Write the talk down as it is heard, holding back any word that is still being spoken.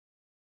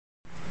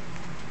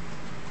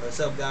What's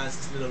up, guys?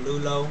 It's Lil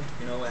Lulo,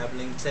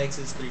 Abilene,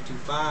 Texas,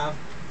 325.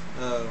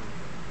 I'm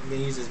gonna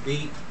use this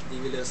beat,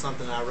 give you a little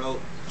something I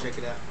wrote. Check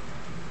it out.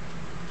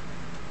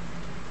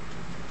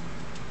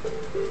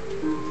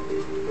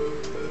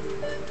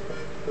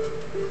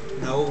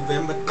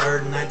 November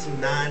 3rd,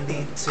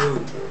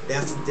 1992.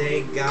 That's the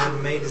day God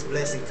made His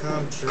blessing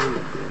come true.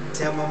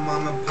 Tell my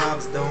mom and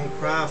pops don't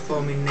cry for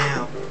me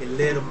now. Your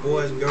little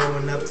boy's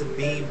growing up to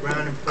be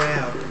brown and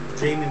proud.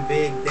 Dreaming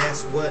big,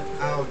 that's what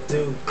I'll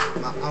do.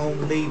 My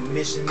only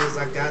mission is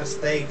I gotta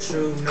stay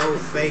true. No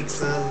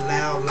fakes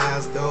allowed,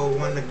 lies go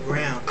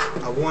underground.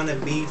 I wanna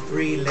be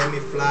free, let me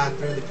fly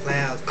through the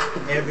clouds.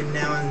 Every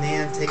now and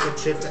then take a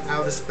trip to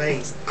outer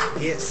space.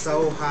 Get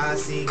so high,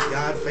 see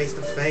God face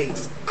to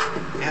face.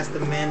 Ask the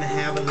man to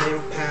have a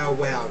little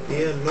powwow.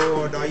 Dear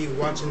Lord, are you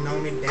watching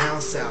on me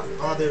down south?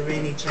 Are there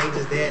any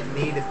changes that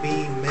need to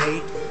be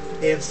made?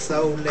 If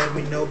so, let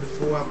me know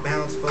before I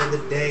bounce for the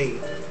day.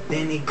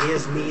 Then he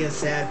gives me a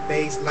sad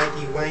face like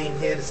you ain't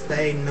here to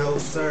stay. No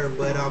sir,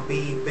 but I'll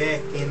be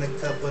back in a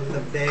couple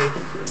of days.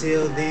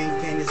 Till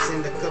then, can you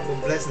send a couple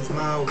blessings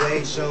my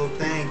way? Show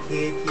thank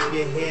kid, keep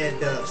your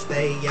head up.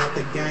 Stay out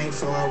the game,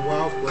 so I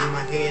walk with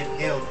my head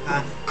held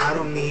high. I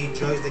don't need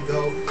drugs to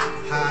go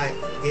high.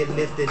 Get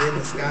lifted in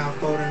the sky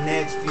for the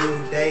next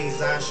few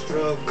days. I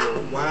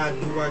struggle. Why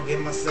do I get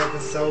myself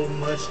in so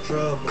much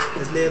trouble?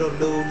 This Lil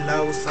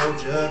Lulo,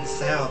 soldier of the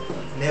South.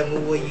 Never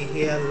will you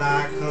hear a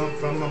lie come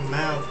from my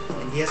mouth.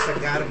 And yes, I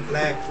got a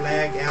black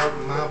flag out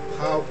my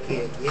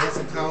pocket. Yes,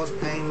 it cause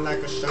pain like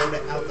a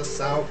shoulder out the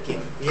socket.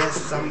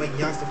 Yes, I'm a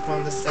youngster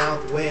from the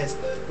Southwest.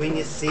 When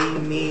you see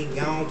me,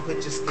 gon'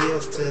 put your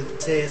skills to the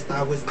test.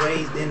 I was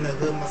raised in the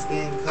hood, my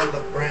skin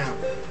color brown.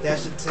 That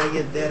should tell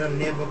you that I'm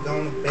never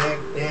gonna back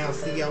down.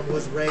 See, I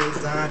was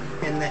raised on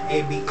in the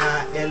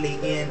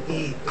Abilene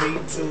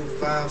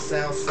 325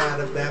 south side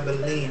of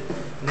Abilene.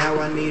 Now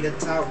I need to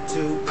talk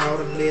to all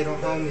the little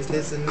homies.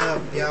 Listen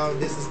up, y'all,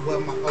 this is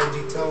what my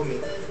OG told me.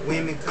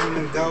 Women come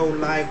and go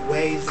like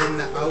waves in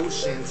the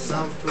ocean.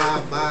 Some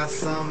fly by,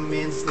 some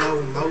in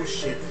slow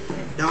motion.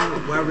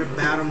 Don't worry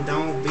about them,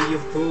 don't be a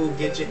fool.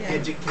 Get your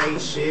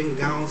education,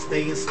 gon'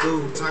 stay in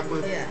school. Talk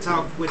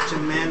with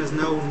your manners,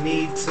 no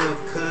need to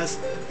cuss.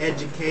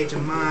 Educate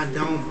your mind,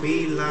 don't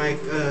be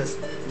like us.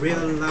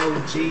 Real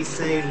OG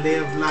say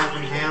live life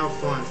and have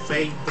fun.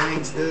 Fake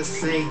gangsters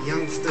say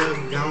youngster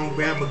gon'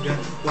 grab a gun.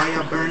 While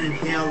y'all burning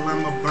hell,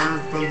 I'ma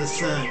burn from the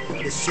sun.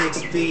 It's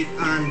 6 feet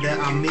under,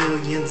 I'm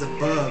millions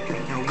above.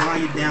 And while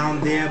you're down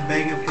there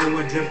begging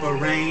for a drip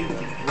of rain,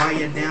 while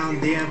you're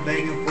down there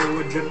begging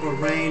for a drip of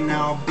rain,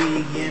 I'll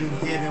be in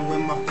heaven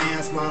with my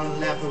fans smiling,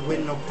 laughing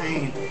with no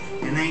pain.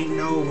 And ain't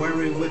no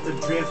worry with the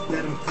drift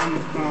that I'm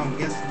coming from.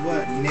 Guess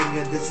what,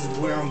 nigga, this is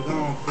where I'm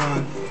going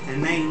from.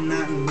 And ain't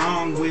nothing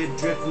wrong with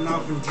drifting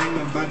off and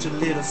dreaming about your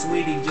little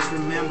sweetie. Just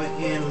remember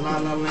in La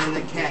La Land,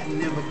 the cat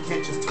never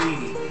catches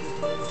Tweety.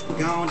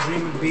 Go on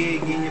dreaming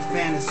big in your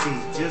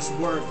fantasies. Just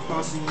work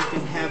hard so you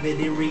can have it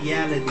in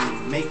reality.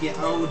 Make your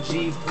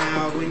OG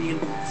proud when you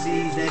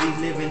see that he's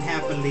living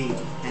happily.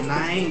 And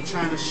I ain't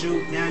trying to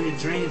shoot down your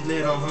dreams,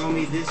 little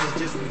homie. This is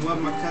just what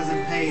my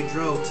cousin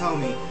Pedro told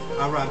me.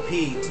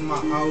 R.I.P. to my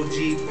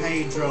OG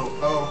Pedro.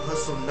 All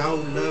hustle, no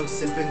love,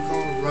 sipping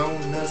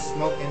Corona,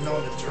 smoking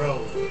on the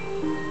drove.